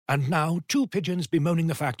And now, two pigeons bemoaning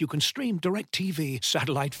the fact you can stream DirecTV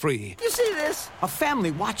satellite-free. You see this? A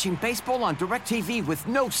family watching baseball on DirecTV with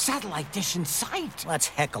no satellite dish in sight. Let's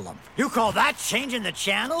heckle them. You call that changing the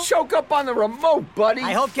channel? Choke up on the remote, buddy.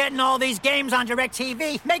 I hope getting all these games on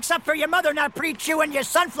DirecTV makes up for your mother not pre-chewing your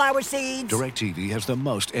sunflower seeds. DirecTV has the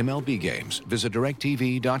most MLB games. Visit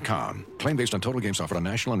DirecTV.com. Claim based on total games offered on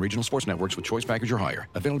national and regional sports networks with choice package or higher.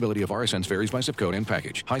 Availability of RSNs varies by zip code and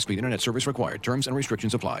package. High-speed internet service required. Terms and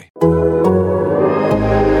restrictions apply.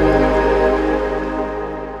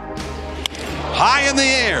 High in the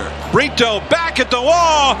air. Brito back at the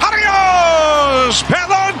wall. Adios,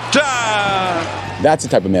 Pelota! That's the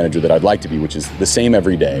type of manager that I'd like to be, which is the same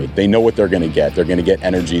every day. They know what they're going to get. They're going to get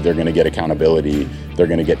energy. They're going to get accountability. They're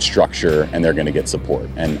going to get structure, and they're going to get support.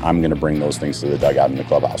 And I'm going to bring those things to the dugout in the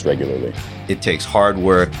clubhouse regularly. It takes hard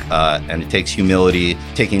work and it takes humility,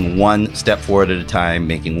 taking one step forward at a time,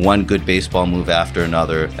 making one good baseball move after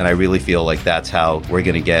another. And I really feel like that's how we're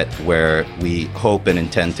going to get where we hope and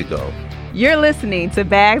intend to go. You're listening to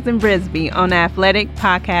Bags and Brisbee on Athletic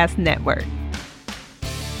Podcast Network.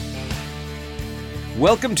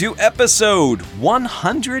 Welcome to episode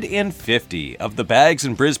 150 of the Bags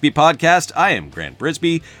and Brisbee podcast. I am Grant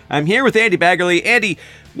Brisbee. I'm here with Andy Baggerly. Andy,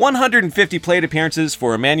 150 plate appearances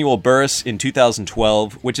for Emmanuel Burris in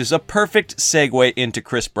 2012, which is a perfect segue into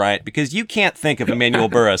Kris Bryant, because you can't think of Emmanuel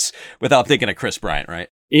Burris without thinking of Kris Bryant, right?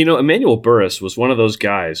 You know, Emmanuel Burris was one of those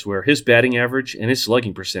guys where his batting average and his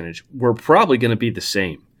slugging percentage were probably going to be the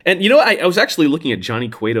same. And, you know, I was actually looking at Johnny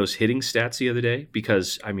Cueto's hitting stats the other day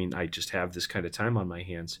because, I mean, I just have this kind of time on my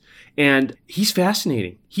hands. And he's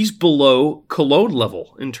fascinating. He's below Cologne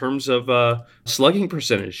level in terms of slugging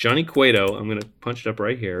percentage. Johnny Cueto, I'm going to punch it up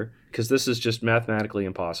right here because this is just mathematically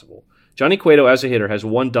impossible. Johnny Cueto as a hitter has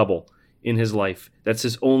one double in his life. That's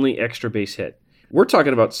his only extra base hit. We're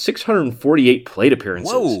talking about 648 plate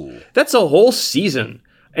appearances. Whoa. That's a whole season.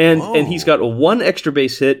 And he's got a one extra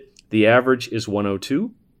base hit. The average is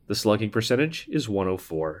 102. The slugging percentage is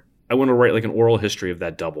 104. I want to write like an oral history of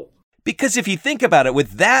that double. Because if you think about it,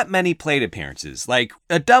 with that many plate appearances, like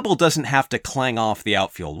a double doesn't have to clang off the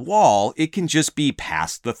outfield wall. It can just be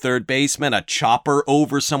past the third baseman, a chopper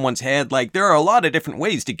over someone's head. Like there are a lot of different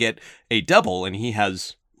ways to get a double, and he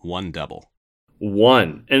has one double.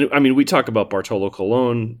 One. And I mean, we talk about Bartolo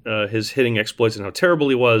Colon, his hitting exploits and how terrible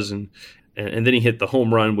he was. And then he hit the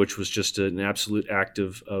home run, which was just an absolute act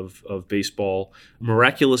of baseball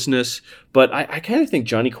miraculousness. But I kind of think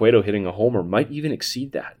Johnny Cueto hitting a homer might even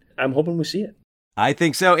exceed that. I'm hoping we see it. I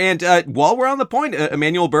think so. And while we're on the point,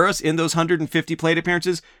 Emmanuel Burris in those 150 plate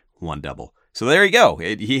appearances, one double. So there you go.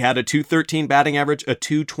 He had a .213 batting average, a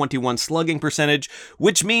 .221 slugging percentage,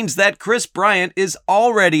 which means that Kris Bryant is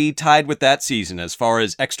already tied with that season as far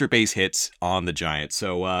as extra base hits on the Giants.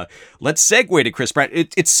 So let's segue to Kris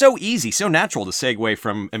Bryant. It's so easy, so natural to segue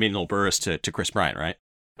from Emmanuel Burris to Kris Bryant, right?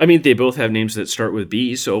 I mean, they both have names that start with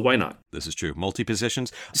B, so why not? This is true.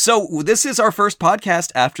 Multi-positions. So this is our first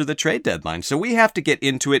podcast after the trade deadline, so we have to get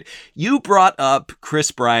into it. You brought up Kris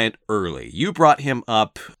Bryant early. You brought him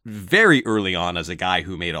up very early on as a guy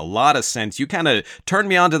who made a lot of sense. You kind of turned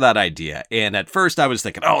me on to that idea. And at first I was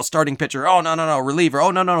thinking, oh, starting pitcher. Oh, no, reliever. Oh,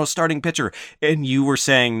 no, starting pitcher. And you were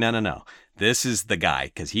saying, no. This is the guy,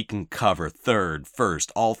 because he can cover third,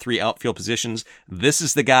 first, all three outfield positions. This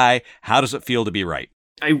is the guy. How does it feel to be right?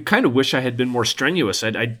 I kind of wish I had been more strenuous.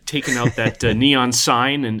 I'd taken out that neon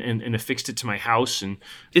sign and affixed it to my house. And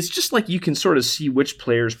it's just like you can sort of see which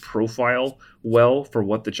players profile well for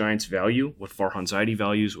what the Giants value, what Farhan Zaidi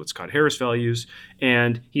values, what Scott Harris values.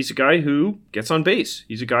 And he's a guy who gets on base.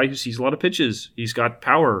 He's a guy who sees a lot of pitches. He's got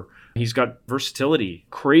power. He's got versatility,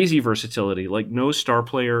 crazy versatility, like no star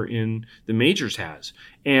player in the majors has.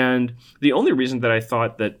 And the only reason that I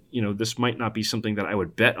thought that, you know, this might not be something that I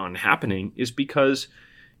would bet on happening is because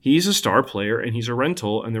he's a star player and he's a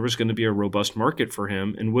rental, and there was going to be a robust market for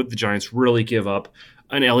him. And would the Giants really give up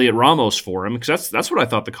an Elliot Ramos for him? Because that's what I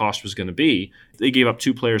thought the cost was going to be. They gave up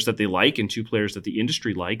two players that they like and two players that the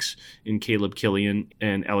industry likes in Caleb Killian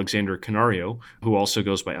and Alexander Canario, who also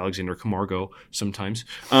goes by Alexander Camargo sometimes.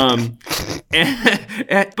 But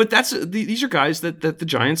these are guys that the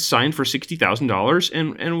Giants signed for $60,000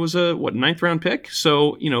 and was a ninth round pick.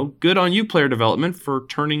 So, you know, good on you, player development, for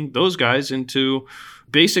turning those guys into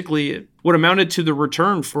basically what amounted to the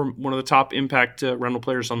return for one of the top impact rental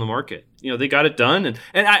players on the market. they got it done.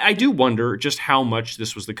 And I do wonder just how much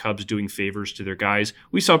this was the Cubs doing favors to their guys.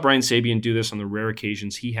 We saw Brian Sabean do this on the rare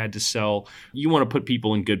occasions he had to sell. You want to put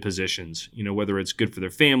people in good positions, whether it's good for their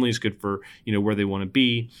families, good for, where they want to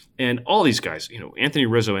be. And all these guys, Anthony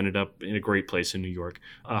Rizzo ended up in a great place in New York.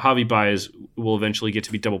 Javi Baez will eventually get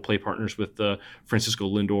to be double play partners with Francisco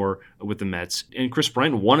Lindor with the Mets. And Kris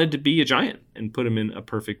Bryant wanted to be a Giant and put him in a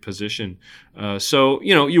perfect position. So,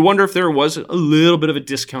 you wonder if there was a little bit of a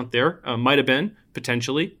discount there. Might have been,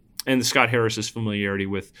 potentially. And Scott Harris's familiarity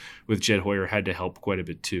with Jed Hoyer had to help quite a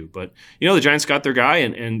bit too. But, the Giants got their guy,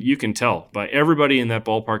 and you can tell by everybody in that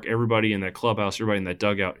ballpark, everybody in that clubhouse, everybody in that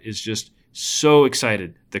dugout is just so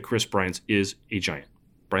excited that Kris Bryant is a Giant.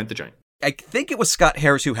 Bryant the Giant. I think it was Scott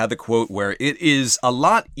Harris who had the quote where it is a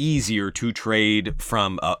lot easier to trade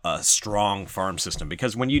from a strong farm system,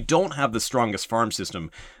 because when you don't have the strongest farm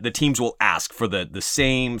system, the teams will ask for the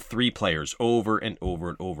same 3 players over and over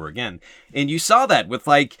and over again. And you saw that with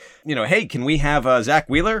hey, can we have Zach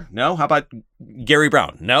Wheeler? No. How about Gary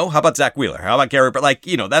Brown? No. How about Zach Wheeler? How about Gary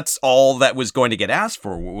Brown? That's all that was going to get asked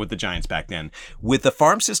for with the Giants back then. With the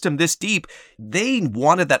farm system this deep, they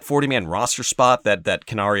wanted that 40-man roster spot that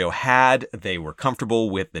Canario had. They were comfortable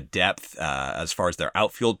with the depth as far as their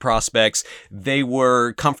outfield prospects. They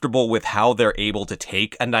were comfortable with how they're able to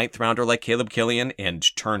take a 9th rounder like Caleb Killian and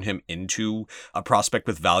turn him into a prospect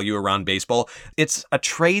with value around baseball. It's a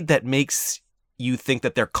trade that makes you think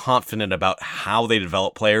that they're confident about how they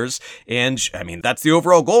develop players. And that's the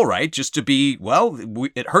overall goal, right? Just to be,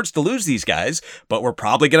 it hurts to lose these guys, but we're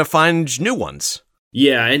probably going to find new ones.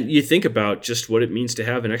 Yeah, and you think about just what it means to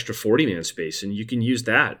have an extra 40-man space, and you can use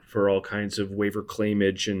that for all kinds of waiver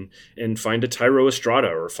claimage and find a Tyro Estrada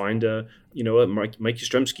or find a Mike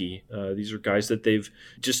Yastrzemski. These are guys that they've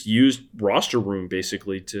just used roster room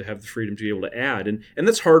basically to have the freedom to be able to add, and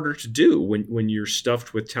that's harder to do when you're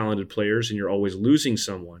stuffed with talented players and you're always losing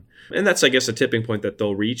someone. And that's, I guess, a tipping point that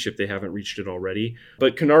they'll reach if they haven't reached it already.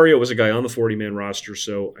 But Canario was a guy on the 40-man roster,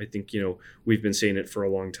 so I think, we've been saying it for a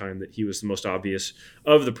long time that he was the most obvious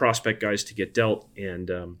of the prospect guys to get dealt.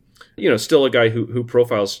 And, still a guy who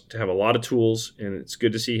profiles to have a lot of tools, and it's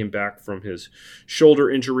good to see him back from his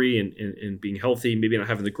shoulder injury and being healthy, maybe not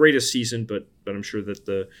having the greatest season, but I'm sure that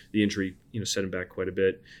the injury, set him back quite a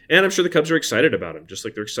bit. And I'm sure the Cubs are excited about him, just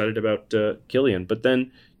like they're excited about Killian. But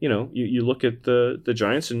then, you look at the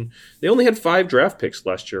Giants, and they only had 5 draft picks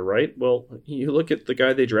last year, right? Well, you look at the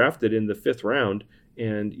guy they drafted in the 5th round,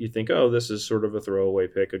 and you think, oh, this is sort of a throwaway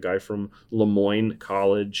pick, a guy from Lemoyne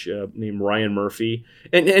College named Ryan Murphy.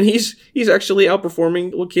 And he's actually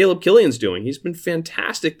outperforming what Caleb Killian's doing. He's been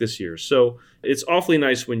fantastic this year. So it's awfully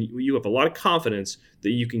nice when you have a lot of confidence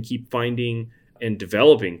that you can keep finding and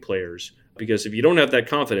developing players, because if you don't have that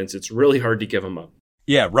confidence, it's really hard to give them up.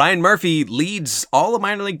 Yeah, Ryan Murphy leads all of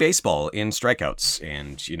minor league baseball in strikeouts.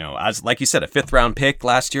 And, as like you said, a 5th round pick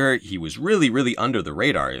last year, he was really, really under the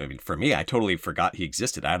radar. For me, I totally forgot he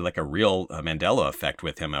existed. I had a real Mandela effect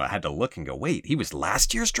with him. I had to look and go, wait, he was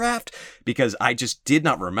last year's draft? Because I just did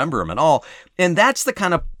not remember him at all. And that's the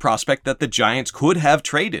kind of prospect that the Giants could have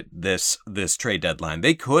traded this trade deadline.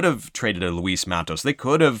 They could have traded a Luis Matos. They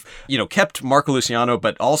could have, kept Marco Luciano,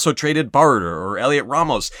 but also traded Barter or Elliot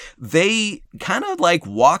Ramos. They kind of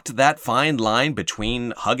walked that fine line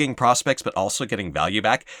between hugging prospects but also getting value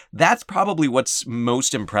back. That's probably what's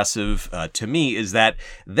most impressive to me, is that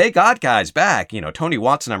they got guys back. Tony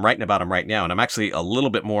Watson, I'm writing about him right now, and I'm actually a little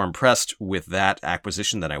bit more impressed with that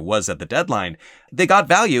acquisition than I was at the deadline. They got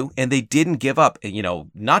value, and they didn't give up,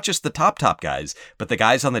 not just the top guys, but the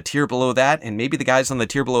guys on the tier below that, and maybe the guys on the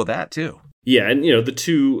tier below that too. Yeah, and the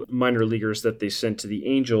 2 minor leaguers that they sent to the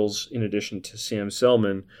Angels, in addition to Sam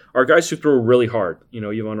Selman, are guys who throw really hard.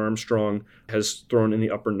 Yvonne Armstrong has thrown in the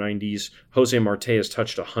upper 90s. Jose Marte has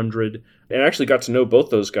touched 100. And I actually got to know both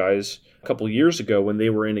those guys a couple years ago when they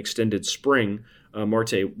were in extended spring.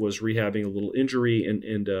 Marte was rehabbing a little injury,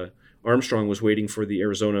 and Armstrong was waiting for the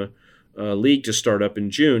Arizona League to start up in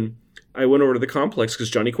June. I went over to the complex because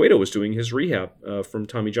Johnny Cueto was doing his rehab from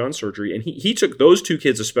Tommy John surgery, and he took those 2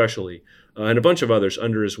 kids especially and a bunch of others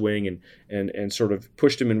under his wing and sort of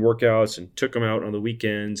pushed them in workouts and took them out on the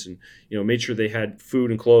weekends and made sure they had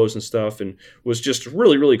food and clothes and stuff, and was just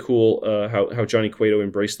really, really cool how Johnny Cueto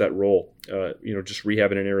embraced that role, just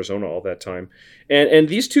rehabbing in Arizona all that time. And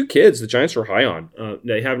these 2 kids, the Giants are high on.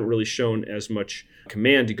 They haven't really shown as much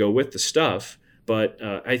command to go with the stuff, but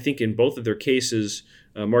I think in both of their cases,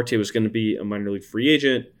 Marte was going to be a minor league free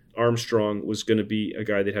agent. Armstrong was going to be a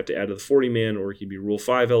guy they'd have to add to the 40-man, or he'd be Rule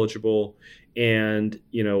 5 eligible. And,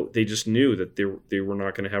 they just knew that they were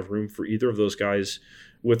not going to have room for either of those guys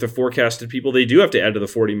with the forecasted people they do have to add to the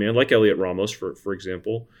 40-man, like Elliot Ramos, for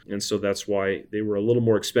example. And so that's why they were a little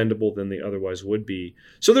more expendable than they otherwise would be.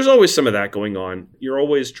 So there's always some of that going on. You're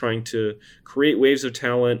always trying to create waves of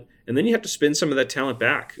talent, and then you have to spin some of that talent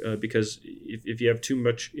back because if you have too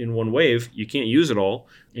much in one wave, you can't use it all,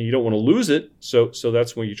 and you don't want to lose it. So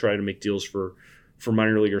that's when you try to make deals for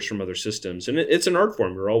minor leaguers from other systems. And it's an art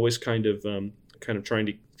form. You're always kind of trying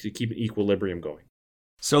to keep an equilibrium going.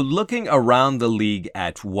 So looking around the league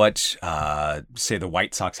at what, say, the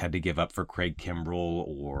White Sox had to give up for Craig Kimbrell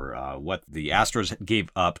or what the Astros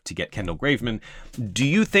gave up to get Kendall Graveman, do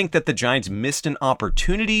you think that the Giants missed an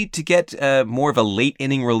opportunity to get more of a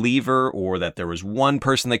late-inning reliever, or that there was one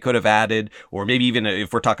person they could have added, or maybe even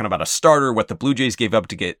if we're talking about a starter, what the Blue Jays gave up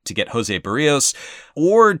to get Jose Barrios?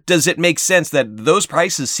 Or does it make sense that those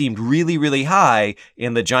prices seemed really, really high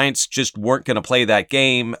and the Giants just weren't going to play that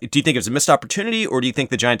game? Do you think it was a missed opportunity, or do you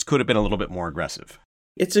think the Giants could have been a little bit more aggressive?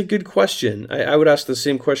 It's a good question. I would ask the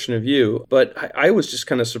same question of you, but I was just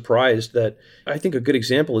kind of surprised that I think a good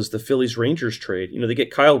example is the Phillies-Rangers trade. They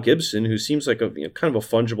get Kyle Gibson, who seems like a kind of a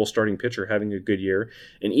fungible starting pitcher having a good year,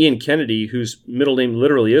 and Ian Kennedy, whose middle name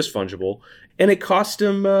literally is fungible. And it cost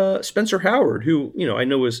him Spencer Howard, who, I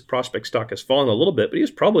know his prospect stock has fallen a little bit, but he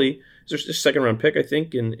was probably his second-round pick, I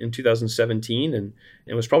think, in 2017, and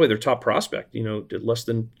was probably their top prospect, did less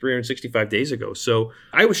than 365 days ago. So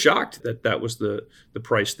I was shocked that was the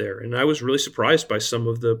price there. And I was really surprised by some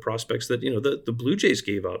of the prospects that, the Blue Jays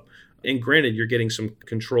gave up. And granted, you're getting some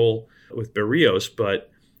control with Barrios,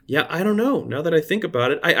 but yeah, I don't know. Now that I think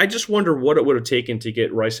about it, I just wonder what it would have taken to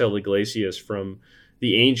get Raisel Iglesias from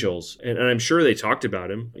the Angels. And I'm sure they talked about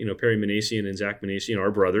him. Perry Minasian and Zach Minasian are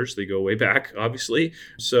brothers. They go way back, obviously.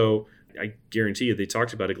 So I guarantee you they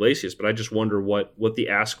talked about Iglesias, but I just wonder what the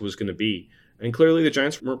ask was going to be. And clearly the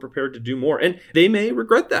Giants weren't prepared to do more. And they may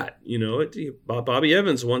regret that. Bobby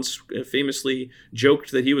Evans once famously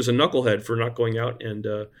joked that he was a knucklehead for not going out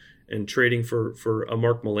and trading for a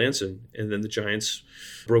Mark Melancon. And then the Giants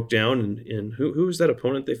broke down. And who was that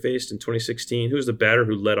opponent they faced in 2016? Who was the batter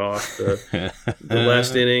who led off the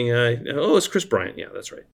last inning? It's Chris Bryant. Yeah,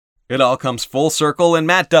 that's right. It all comes full circle, and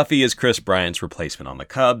Matt Duffy is Chris Bryant's replacement on the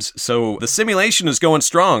Cubs. So the simulation is going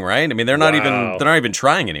strong, right? I mean, they're not even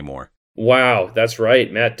trying anymore. Wow, that's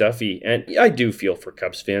right, Matt Duffy. And I do feel for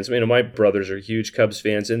Cubs fans. My brothers are huge Cubs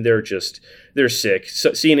fans, and they're sick.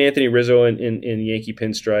 So, seeing Anthony Rizzo in Yankee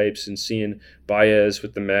pinstripes and seeing Baez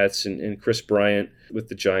with the Mets and Chris Bryant with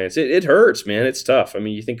the Giants, it hurts, man. It's tough.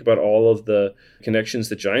 You think about all of the connections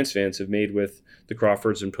that Giants fans have made with the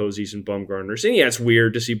Crawfords and Posies and Bumgarners. And yeah, it's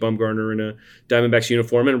weird to see Bumgarner in a Diamondbacks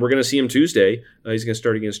uniform, and we're going to see him Tuesday. He's going to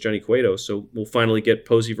start against Johnny Cueto, so we'll finally get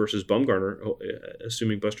Posey versus Bumgarner,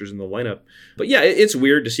 assuming Buster's in the lineup. But yeah, it's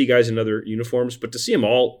weird to see guys in other uniforms, but to see them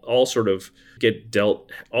all sort of get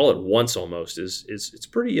dealt all at once almost is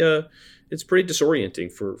pretty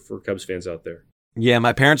disorienting for Cubs fans out there. Yeah,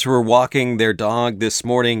 my parents were walking their dog this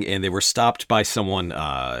morning, and they were stopped by someone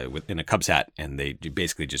in a Cubs hat, and they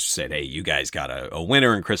basically just said, "Hey, you guys got a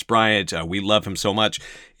winner in Chris Bryant. We love him so much."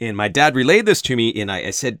 And my dad relayed this to me, and I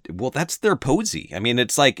said, well, that's their Posey.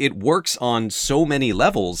 It's like it works on so many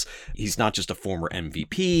levels. He's not just a former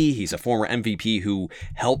MVP. He's a former MVP who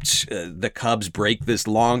helped the Cubs break this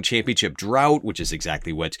long championship drought, which is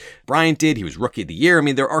exactly what Bryant did. He was Rookie of the Year.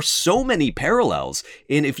 There are so many parallels.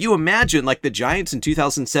 And if you imagine, like, the Giants in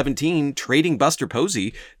 2017 trading Buster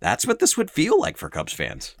Posey, that's what this would feel like for Cubs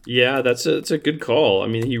fans. Yeah, that's a good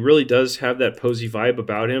call. He really does have that Posey vibe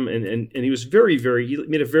about him, and he was he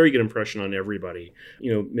made a very good impression on everybody.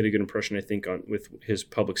 Made a good impression, I think, with his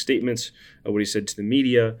public statements, what he said to the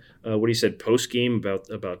media, what he said post game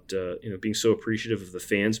about being so appreciative of the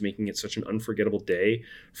fans, making it such an unforgettable day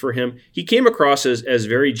for him. He came across as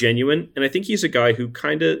very genuine, and I think he's a guy who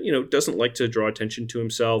kind of doesn't like to draw attention to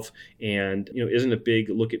himself, and isn't a big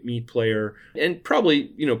look at me player, and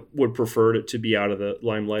probably would prefer to be out of the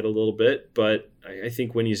limelight a little bit. But I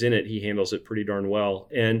think when he's in it, he handles it pretty darn well.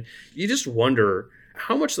 And you just wonder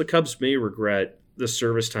how much the Cubs may regret the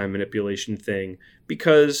service time manipulation thing,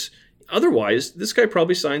 because otherwise this guy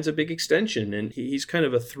probably signs a big extension, and he's kind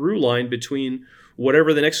of a through line between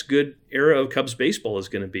whatever the next good era of Cubs baseball is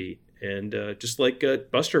going to be. And just like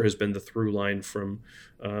Buster has been the through line from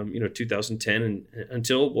 2010 and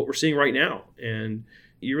until what we're seeing right now. And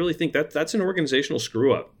you really think that's an organizational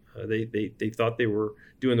screw up. They thought they were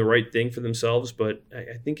doing the right thing for themselves, but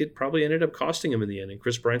I think it probably ended up costing them in the end. And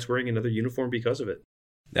Chris Bryant's wearing another uniform because of it.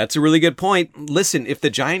 That's a really good point. Listen, if the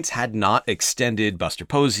Giants had not extended Buster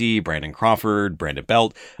Posey, Brandon Crawford, Brandon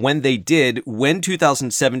Belt, when they did, when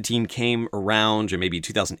 2017 came around, or maybe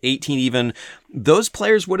 2018 even, those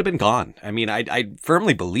players would have been gone. I mean, I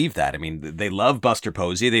firmly believe that. I mean, they love Buster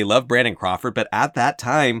Posey, they love Brandon Crawford, but at that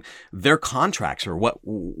time, their contracts were what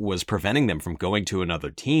was preventing them from going to another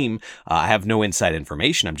team. I have no inside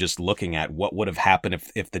information. I'm just looking at what would have happened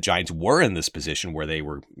if the Giants were in this position where they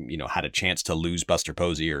were, had a chance to lose Buster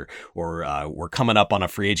Posey or we're coming up on a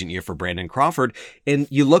free agent year for Brandon Crawford. And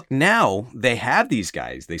you look now, they have these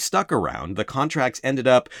guys. They stuck around. The contracts ended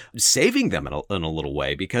up saving them in a little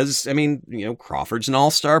way because, I mean, Crawford's an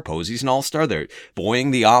all-star, Posey's an all-star. They're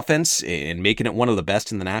buoying the offense and making it one of the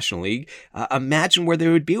best in the National League. Imagine where they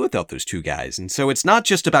would be without those two guys. And so it's not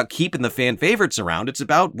just about keeping the fan favorites around. It's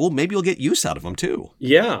about, well, maybe you'll get use out of them too.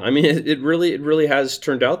 Yeah, I mean, it really has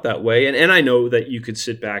turned out that way. And I know that you could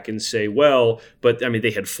sit back and say, well, but I mean,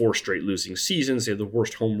 they had 4 straight losing seasons. They had the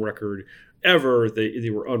worst home record ever.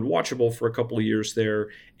 They were unwatchable for a couple of years there.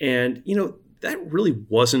 And, that really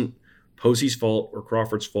wasn't Posey's fault or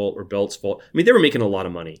Crawford's fault or Belt's fault. I mean, they were making a lot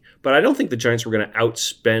of money, but I don't think the Giants were going to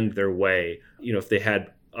outspend their way, if they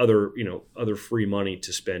had other free money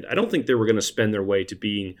to spend. I don't think they were going to spend their way to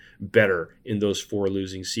being better in those 4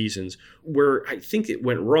 losing seasons. Where I think it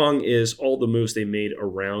went wrong is all the moves they made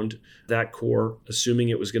around that core, assuming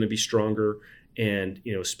it was going to be stronger, and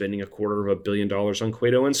spending $250 million on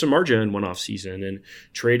Cueto and Samardzija in one off season, and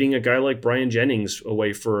trading a guy like Brian Jennings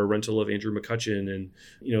away for a rental of Andrew McCutchen, and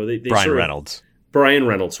they Brian Reynolds. Brian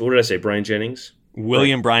Reynolds. What did I say? Brian Jennings.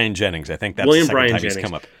 Brian Jennings. I think that's William the second Brian time Jennings. he's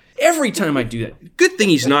come up. Every time I do that, good thing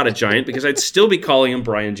he's not a Giant because I'd still be calling him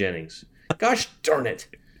Brian Jennings. Gosh darn it.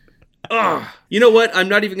 You know what? I'm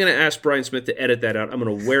not even going to ask Brian Smith to edit that out. I'm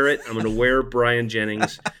going to wear it. I'm going to wear Brian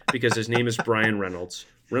Jennings because his name is Brian Reynolds.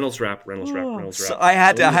 Reynolds rap. So I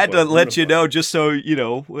had to let you know, just so you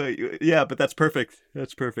know. Yeah, but that's perfect.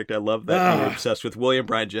 That's perfect. I love that you're obsessed with William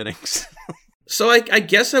Brian Jennings. So I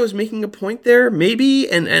guess I was making a point there, maybe,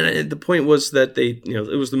 and the point was that they,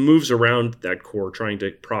 it was the moves around that core trying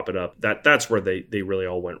to prop it up. That's where they really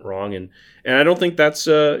all went wrong, and I don't think that's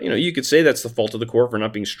you could say that's the fault of the core for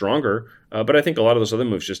not being stronger, but I think a lot of those other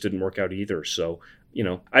moves just didn't work out either. So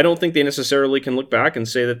I don't think they necessarily can look back and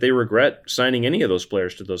say that they regret signing any of those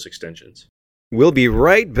players to those extensions. We'll be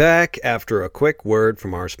right back after a quick word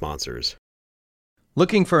from our sponsors.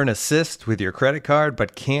 Looking for an assist with your credit card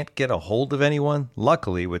but can't get a hold of anyone?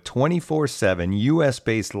 Luckily, with 24/7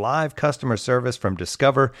 U.S.-based live customer service from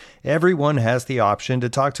Discover, everyone has the option to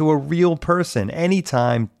talk to a real person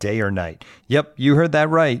anytime, day or night. Yep, you heard that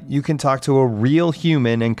right. You can talk to a real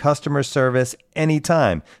human in customer service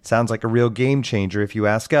anytime. Sounds like a real game changer if you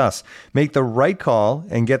ask us. Make the right call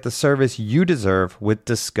and get the service you deserve with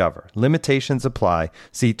Discover. Limitations apply.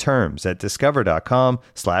 See terms at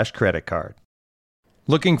discover.com/creditcard.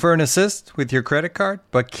 Looking for an assist with your credit card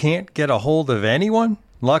but can't get a hold of anyone?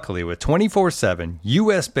 Luckily, with 24/7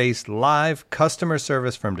 U.S.-based live customer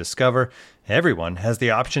service from Discover, everyone has the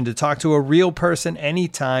option to talk to a real person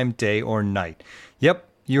anytime, day or night. Yep,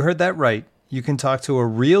 you heard that right. You can talk to a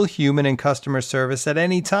real human in customer service at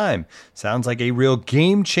any time. Sounds like a real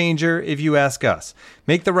game changer if you ask us.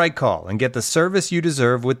 Make the right call and get the service you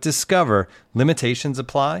deserve with Discover. Limitations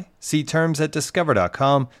apply. See terms at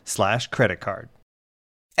discover.com/creditcard.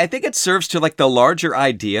 I think it serves to the larger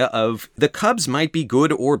idea of the Cubs might be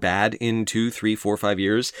good or bad in 2, 3, 4, 5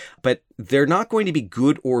 years, but they're not going to be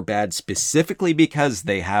good or bad specifically because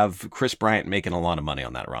they have Chris Bryant making a lot of money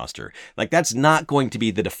on that roster. That's not going to be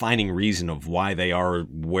the defining reason of why they are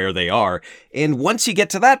where they are. And once you get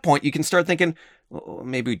to that point, you can start thinking, well,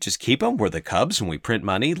 maybe we just keep him. We're the Cubs and we print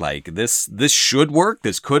money. This should work.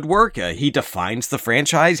 This could work. He defines the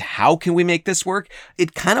franchise. How can we make this work?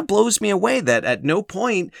 It kind of blows me away that at no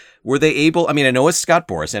point were they able. I mean, I know it's Scott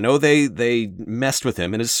Boras. I know they messed with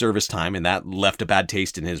him in his service time and that left a bad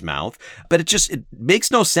taste in his mouth. But it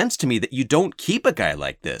makes no sense to me that you don't keep a guy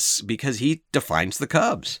like this because he defines the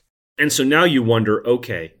Cubs. And so now you wonder,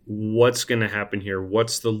 okay, what's going to happen here?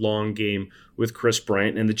 What's the long game with Chris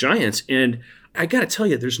Bryant and the Giants? And I got to tell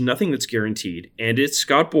you, there's nothing that's guaranteed. And it's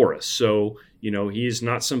Scott Boras. So, he is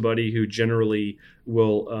not somebody who generally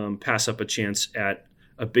will pass up a chance at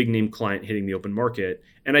a big name client hitting the open market.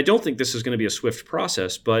 And I don't think this is going to be a swift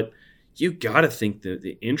process, but you got to think that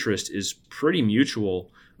the interest is pretty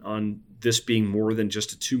mutual on this being more than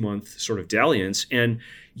just a 2-month sort of dalliance. And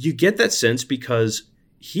you get that sense because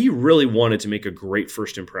he really wanted to make a great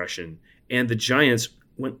first impression. And the Giants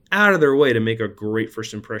went out of their way to make a great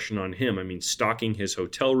first impression on him. I mean, stocking his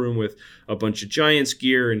hotel room with a bunch of Giants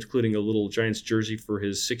gear, including a little Giants jersey for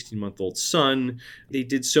his 16-month-old son. They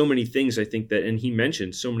did so many things, I think, that, and he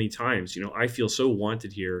mentioned so many times, I feel so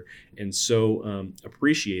wanted here and so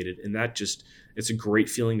appreciated. And that just, it's a great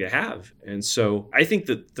feeling to have. And so I think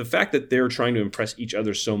that the fact that they're trying to impress each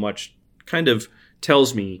other so much kind of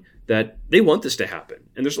tells me that they want this to happen.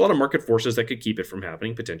 And there's a lot of market forces that could keep it from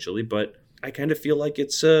happening potentially, but I kind of feel like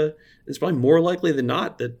it's probably more likely than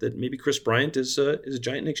not that maybe Kris Bryant is a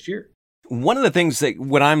Giant next year. One of the things that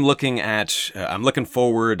when I'm looking at, I'm looking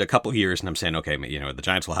forward a couple of years and I'm saying, okay, the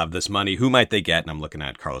Giants will have this money. Who might they get? And I'm looking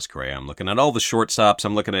at Carlos Correa. I'm looking at all the shortstops.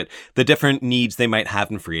 I'm looking at the different needs they might have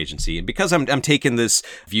in free agency. And because I'm taking this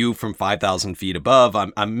view from 5,000 feet above,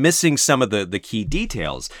 I'm missing some of the key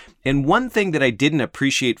details. And one thing that I didn't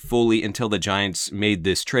appreciate fully until the Giants made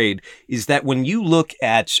this trade is that when you look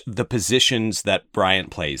at the positions that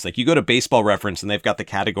Bryant plays, like you go to Baseball Reference and they've got the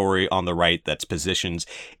category on the right that's positions,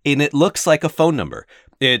 and it looks like a phone number.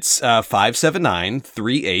 It's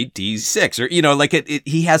 579-38D6, or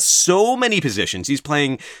he has so many positions. He's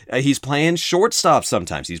playing shortstop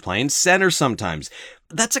sometimes. He's playing center sometimes.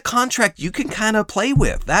 That's a contract you can kind of play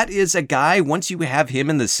with. That is a guy, once you have him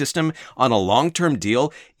in the system on a long-term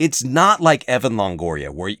deal, it's not like Evan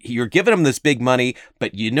Longoria, where you're giving him this big money,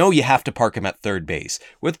 but you have to park him at third base.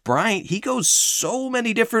 With Bryant, he goes so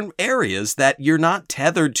many different areas that you're not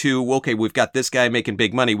tethered to, okay, we've got this guy making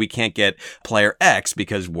big money, we can't get player X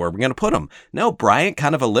because where are we going to put him? No, Bryant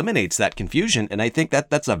kind of eliminates that confusion, and I think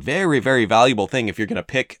that's a very, very valuable thing if you're going to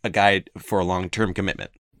pick a guy for a long-term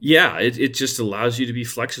commitment. Yeah, it just allows you to be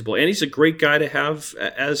flexible. And he's a great guy to have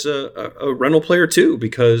as a rental player, too,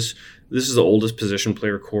 because this is the oldest position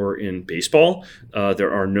player core in baseball.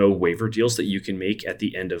 There are no waiver deals that you can make at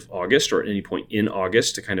the end of August or at any point in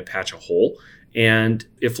August to kind of patch a hole. And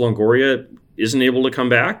if Longoria isn't able to come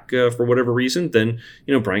back for whatever reason, then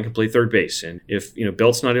Bryant can play third base. And if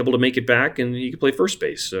Belt's not able to make it back, and he can play first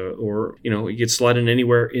base, or he gets slotted in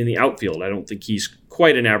anywhere in the outfield. I don't think he's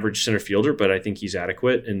quite an average center fielder, but I think he's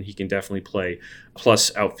adequate, and he can definitely play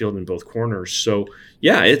plus outfield in both corners. So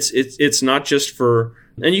yeah, it's not just for.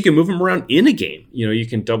 And you can move him around in a game. You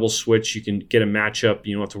can double switch. You can get a matchup.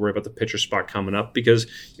 You don't have to worry about the pitcher spot coming up because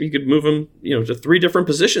you could move him, to three different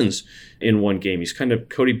positions in one game. He's kind of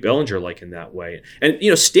Cody Bellinger-like in that way. And,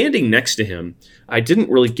 standing next to him, I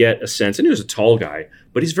didn't really get a sense. And he was a tall guy,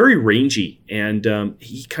 but he's very rangy. And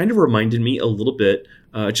he kind of reminded me a little bit,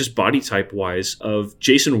 just body type-wise, of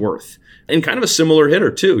Jason Worth. And kind of a similar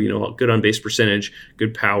hitter, too. Good on-base percentage,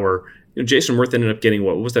 good power. Jason Worth ended up getting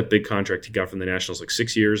what was that big contract he got from the Nationals, like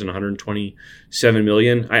 6 years and $127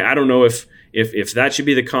 million. I don't know if that should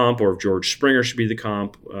be the comp or if George Springer should be the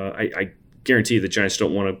comp. I guarantee the Giants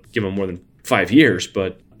don't want to give him more than 5 years.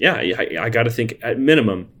 But yeah, I got to think at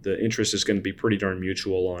minimum the interest is going to be pretty darn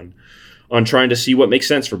mutual on trying to see what makes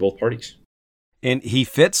sense for both parties. And he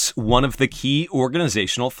fits one of the key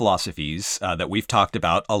organizational philosophies that we've talked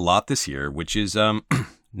about a lot this year, which is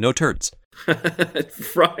no turds.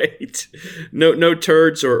 Right. No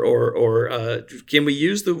turds or can we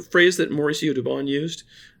use the phrase that Mauricio Dubon used?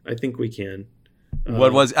 I think we can.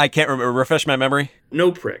 What was, I can't remember, refresh my memory.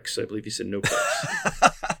 No pricks. I believe he said no pricks.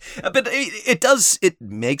 But it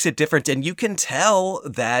makes it different. And you can tell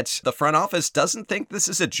that the front office doesn't think this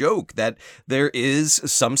is a joke, that there is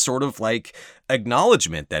some sort of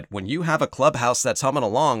acknowledgement that when you have a clubhouse that's humming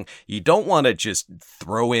along, you don't want to just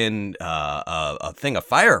throw in a thing of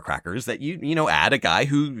firecrackers, that you add a guy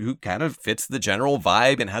who kind of fits the general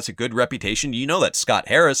vibe and has a good reputation. That Scott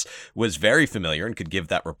Harris was very familiar and could give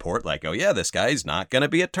that report oh yeah, this guy's not going to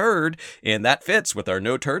be a turd. And that fits with our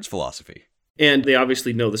no turds philosophy. And they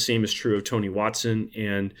obviously know the same is true of Tony Watson.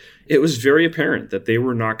 And it was very apparent that they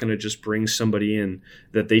were not going to just bring somebody in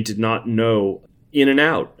that they did not know in and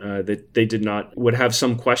out, that they would have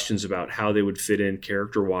some questions about how they would fit in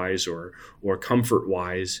character-wise or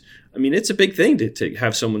comfort-wise. I mean, it's a big thing to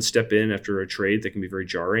have someone step in after a trade that can be very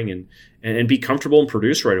jarring and be comfortable and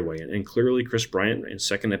produce right away. And clearly Kris Bryant, in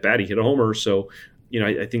second at bat, he hit a homer. So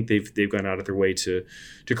I think they've gone out of their way to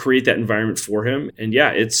create that environment for him. And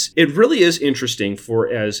yeah, it really is interesting for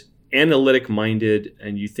as analytic minded,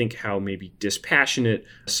 and you think how maybe dispassionate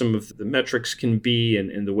some of the metrics can be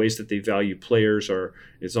and the ways that they value players are.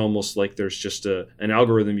 It's almost like there's just an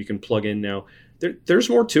algorithm you can plug in now. There's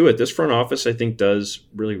more to it. This front office, I think, does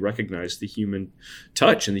really recognize the human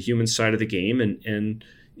touch and the human side of the game. And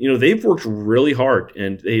they've worked really hard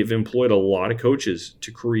and they've employed a lot of coaches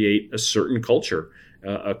to create a certain culture.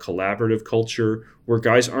 a collaborative culture where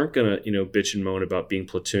guys aren't going to, bitch and moan about being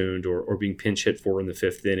platooned or being pinch hit for in the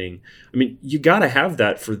 5th inning. I mean, you got to have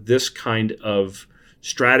that for this kind of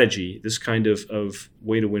strategy, this kind of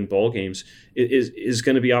way to win ball games is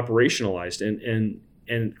going to be operationalized.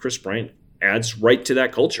 And Kris Bryant adds right to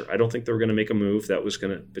that culture. I don't think they were going to make a move that was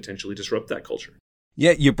going to potentially disrupt that culture.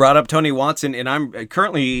 Yeah, you brought up Tony Watson, and I'm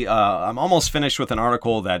currently I'm almost finished with an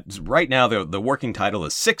article that right now the working title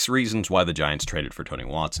is 6 Reasons Why the Giants Traded for Tony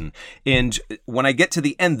Watson. And when I get to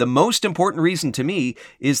the end, the most important reason to me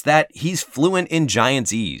is that he's fluent in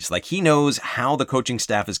Giantsese. Like, he knows how the coaching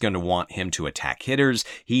staff is going to want him to attack hitters.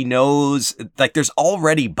 He knows, like, there's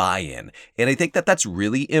already buy-in. And I think that that's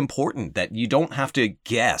really important, that you don't have to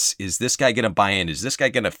guess, is this guy going to buy in? Is this guy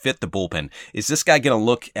going to fit the bullpen? Is this guy going to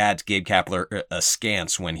look at Gabe Kapler askance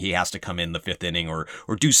when he has to come in the 5th inning or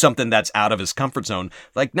do something that's out of his comfort zone?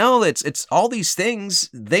 Like, no, it's all these things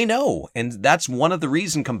they know. And that's one of the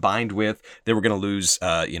reasons, combined with they were going to lose,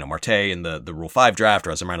 Marte in the Rule 5 draft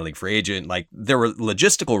or as a minor league free agent. Like, there were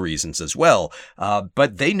logistical reasons as well.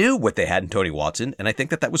 But they knew what they had in Tony Watson. And I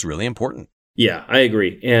think that was really important. Yeah, I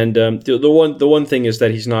agree. And the one thing is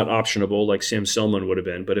that he's not optionable like Sam Selman would have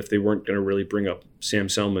been. But if they weren't going to really bring up Sam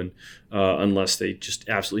Selman unless they just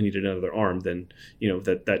absolutely needed another arm, then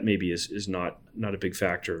that maybe is not a big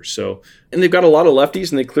factor. So, and they've got a lot of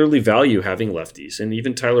lefties, and they clearly value having lefties. And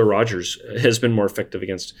even Tyler Rogers has been more effective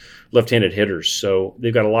against left-handed hitters. So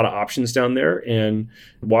they've got a lot of options down there. And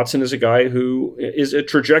Watson is a guy who is a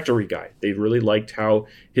trajectory guy. They really liked how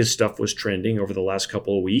his stuff was trending over the last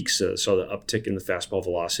couple of weeks. Saw the uptick in the fastball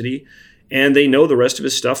velocity. And they know the rest of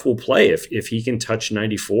his stuff will play if he can touch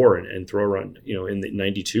 94 and throw around, in the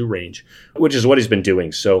 92 range, which is what he's been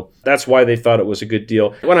doing. So that's why they thought it was a good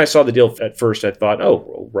deal. When I saw the deal at first, I thought,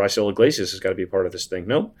 Raisel Iglesias has got to be a part of this thing.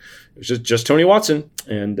 No, it was just Tony Watson,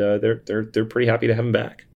 and they're pretty happy to have him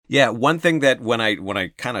back. Yeah, one thing that when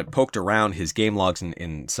I kind of poked around his game logs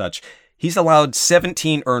and such, he's allowed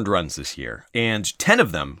 17 earned runs this year, and 10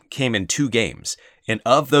 of them came in 2 games. And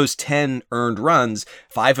of those 10 earned runs,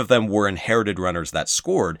 5 of them were inherited runners that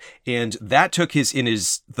scored. And that took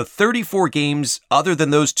the 34 games, other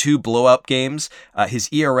than those 2 blowout games, his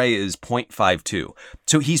ERA is 0.52.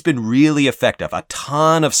 So he's been really effective. A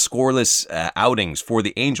ton of scoreless outings for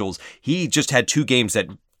the Angels. He just had 2 games that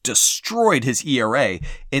destroyed his ERA,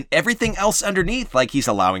 and everything else underneath, like he's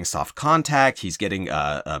allowing soft contact, he's getting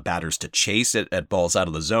batters to chase at balls out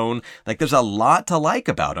of the zone. Like, there's a lot to like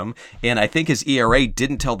about him, and I think his ERA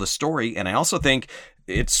didn't tell the story, and I also think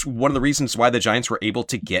it's one of the reasons why the Giants were able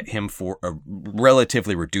to get him for a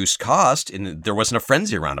relatively reduced cost, and there wasn't a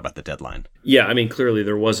frenzy around about the deadline. Yeah, I mean, clearly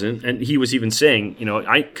there wasn't. And he was even saying,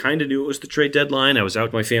 I kind of knew it was the trade deadline. I was out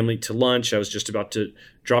with my family to lunch. I was just about to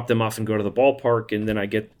drop them off and go to the ballpark. And then I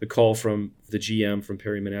get the call from the GM, from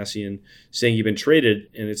Perry Manassian, saying you've been traded,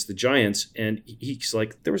 and it's the Giants. And he's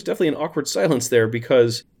like, there was definitely an awkward silence there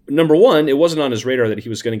because, number one, it wasn't on his radar that he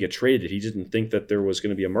was going to get traded. He didn't think that there was going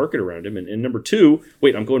to be a market around him. And number two,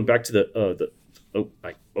 wait, I'm going back to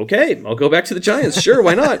okay, I'll go back to the Giants. Sure,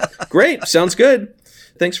 why not? Great, sounds good.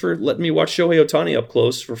 Thanks for letting me watch Shohei Ohtani up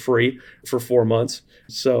close for free for 4 months.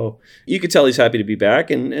 So you could tell he's happy to be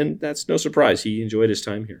back, and that's no surprise. He enjoyed his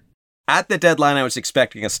time here. At the deadline, I was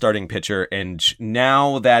expecting a starting pitcher, and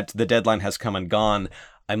now that the deadline has come and gone,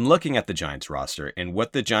 I'm looking at the Giants roster, and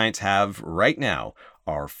what the Giants have right now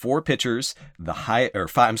are 4 pitchers, 5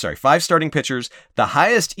 starting pitchers, the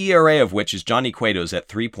highest ERA of which is Johnny Cueto's at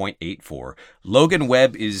 3.84. Logan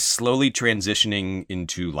Webb is slowly transitioning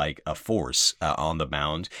into like a force on the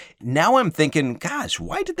mound. Now I'm thinking, gosh,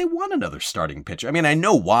 why did they want another starting pitcher? I mean, I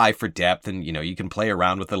know why, for depth, and you can play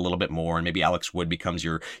around with it a little bit more, and maybe Alex Wood becomes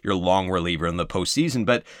your long reliever in the postseason,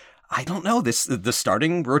 but I don't know. The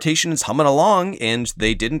starting rotation is humming along, and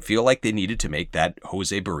they didn't feel like they needed to make that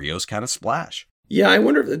Jose Barrios kind of splash. Yeah, I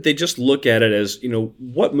wonder if they just look at it as,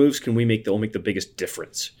 what moves can we make that will make the biggest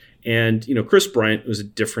difference? And, Kris Bryant was a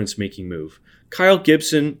difference-making move. Kyle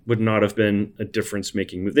Gibson would not have been a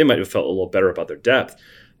difference-making move. They might have felt a little better about their depth.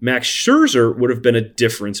 Max Scherzer would have been a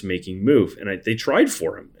difference-making move, and they tried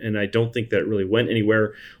for him, and I don't think that really went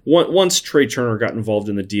anywhere. Once Trey Turner got involved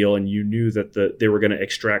in the deal and you knew that they were going to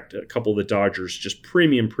extract a couple of the Dodgers, just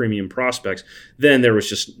premium prospects, then there was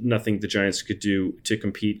just nothing the Giants could do to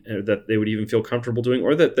compete that they would even feel comfortable doing,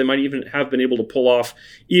 or that they might even have been able to pull off,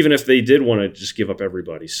 even if they did want to just give up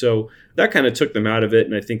everybody. So that kind of took them out of it,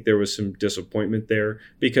 and I think there was some disappointment there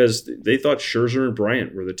because they thought Scherzer and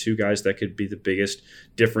Bryant were the 2 guys that could be the biggest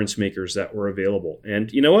difference difference makers that were available. And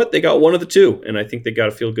you know what? They got one of the two, and I think they got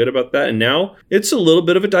to feel good about that. And now it's a little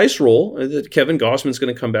bit of a dice roll that Kevin Gausman's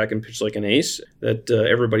going to come back and pitch like an ace, that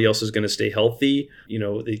everybody else is going to stay healthy.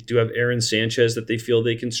 They do have Aaron Sanchez that they feel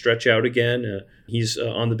they can stretch out again. He's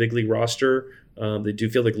on the big league roster. They do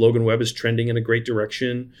feel like Logan Webb is trending in a great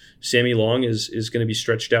direction. Sammy Long is going to be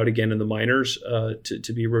stretched out again in the minors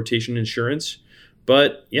to be rotation insurance.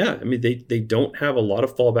 But yeah, I mean, they don't have a lot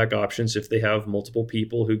of fallback options if they have multiple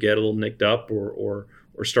people who get a little nicked up or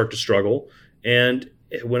start to struggle. And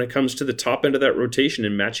when it comes to the top end of that rotation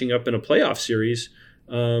and matching up in a playoff series,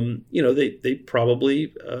 they're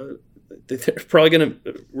probably going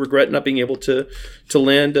to regret not being able to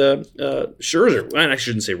land Scherzer. And I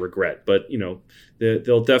shouldn't say regret, but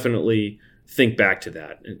they'll definitely think back to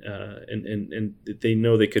that, and they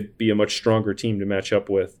know they could be a much stronger team to match up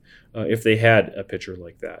with if they had a pitcher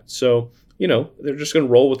like that. So they're just going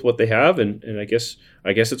to roll with what they have, and I guess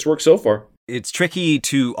it's worked so far. It's tricky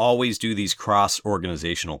to always do these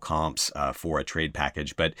cross-organizational comps for a trade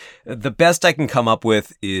package, but the best I can come up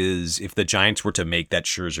with is if the Giants were to make that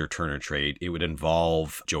Scherzer-Turner trade, it would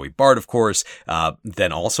involve Joey Bart, of course,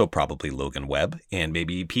 then also probably Logan Webb, and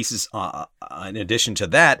maybe pieces in addition to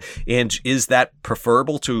that. And is that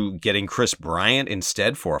preferable to getting Kris Bryant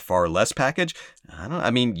instead for a far less package?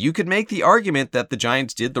 I mean, you could make the argument that the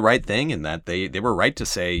Giants did the right thing and that they were right to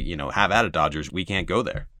say, have at it, Dodgers, we can't go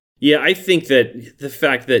there. Yeah, I think that the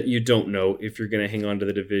fact that you don't know if you're going to hang on to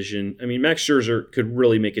the division, I mean, Max Scherzer could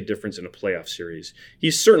really make a difference in a playoff series.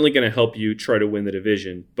 He's certainly going to help you try to win the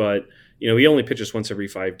division, but he only pitches once every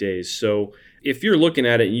 5 days. So if you're looking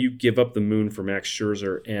at it and you give up the moon for Max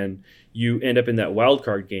Scherzer and you end up in that wild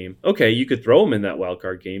card game, okay, you could throw him in that wild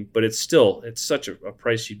card game, but it's such a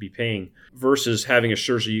price you'd be paying versus having a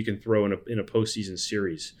Scherzer you can throw in a postseason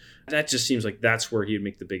series. That just seems like that's where he'd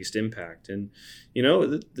make the biggest impact. And,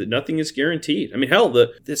 nothing is guaranteed. I mean, hell,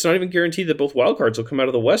 it's not even guaranteed that both wild cards will come out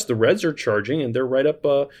of the West. The Reds are charging, and they're right up.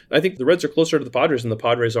 I think the Reds are closer to the Padres than the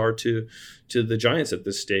Padres are to the Giants at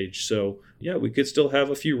this stage. So, yeah, we could still have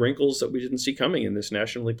a few wrinkles that we didn't see coming in this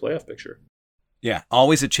National League playoff picture. Yeah,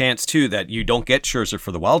 always a chance, too, that you don't get Scherzer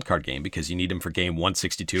for the wild card game because you need him for game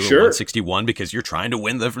 162 or 161 because you're trying to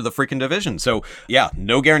win the freaking division. So, yeah,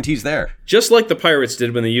 no guarantees there. Just like the Pirates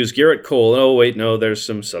did when they used Garrett Cole. Oh, wait, no, there's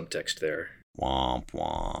some subtext there. Womp,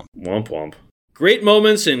 womp. Womp, womp. Great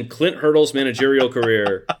moments in Clint Hurdle's managerial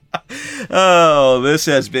career. Oh, this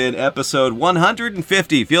has been episode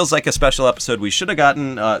 150. Feels like a special episode. We should have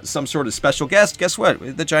gotten some sort of special guest. Guess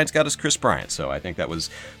what? The Giants got us Kris Bryant, so I think that was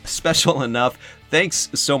special enough. Thanks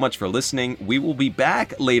so much for listening. We will be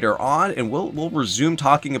back later on, and we'll resume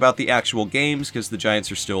talking about the actual games because the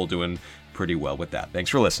Giants are still doing pretty well with that. Thanks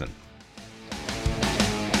for listening.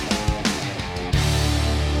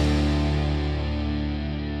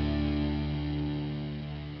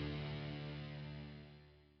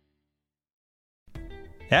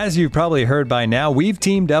 As you've probably heard by now, we've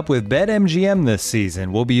teamed up with BetMGM this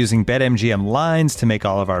season. We'll be using BetMGM lines to make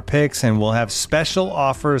all of our picks, and we'll have special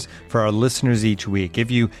offers for our listeners each week. If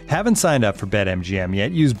you haven't signed up for BetMGM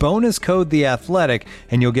yet, use bonus code The Athletic,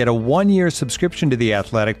 and you'll get a 1-year subscription to The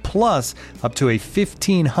Athletic, plus up to a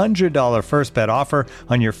 $1,500 first bet offer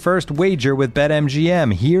on your first wager with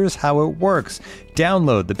BetMGM. Here's how it works.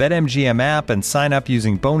 Download the BetMGM app and sign up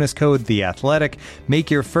using bonus code The Athletic.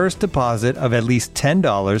 Make your first deposit of at least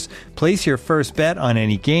 $10. Place your first bet on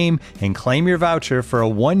any game and claim your voucher for a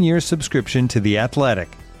 1-year subscription to The Athletic.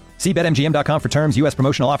 See BetMGM.com for terms. U.S.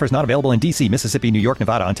 promotional offers not available in D.C., Mississippi, New York,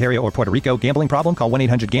 Nevada, Ontario, or Puerto Rico. Gambling problem? Call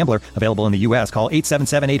 1-800-GAMBLER. Available in the U.S. Call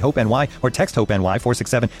 877-8-HOPE-NY or text HOPE-NY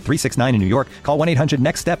 467-369 in New York. Call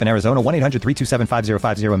 1-800-NEXT-STEP in Arizona.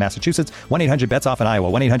 1-800-327-5050 in Massachusetts. 1-800-BETS-OFF in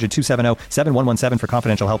Iowa. 1-800-270-7117 for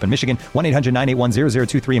confidential help in Michigan.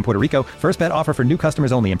 1-800-981-0023 in Puerto Rico. First bet offer for new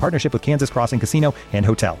customers only in partnership with Kansas Crossing Casino and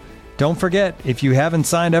Hotel. Don't forget, if you haven't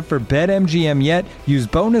signed up for BetMGM yet, use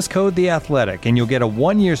bonus code The Athletic, and you'll get a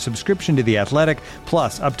 1-year subscription to The Athletic,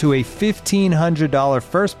 plus up to a $1,500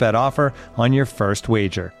 first bet offer on your first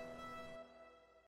wager.